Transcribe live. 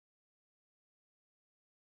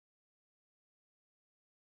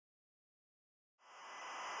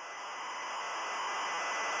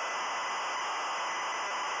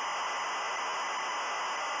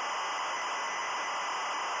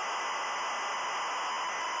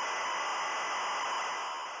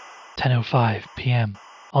10:05 p.m.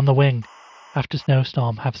 On the wing, after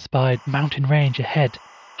snowstorm, have spied mountain range ahead,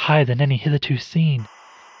 higher than any hitherto seen.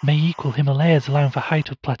 May equal Himalayas, allowing for height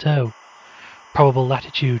of plateau. Probable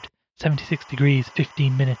latitude 76 degrees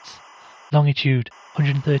 15 minutes. Longitude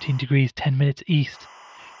 113 degrees 10 minutes east.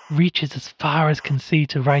 Reaches as far as can see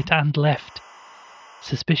to right and left.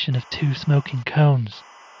 Suspicion of 2 smoking cones.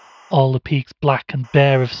 All the peaks black and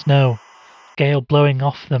bare of snow. Gale blowing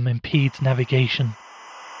off them impedes navigation.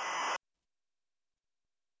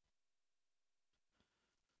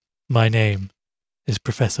 My name is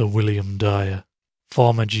Professor William Dyer,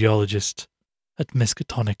 former geologist at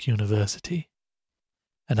Miskatonic University,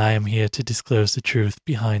 and I am here to disclose the truth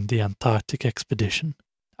behind the Antarctic expedition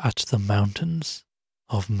at the Mountains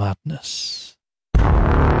of Madness.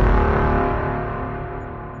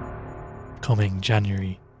 Coming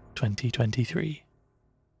January 2023.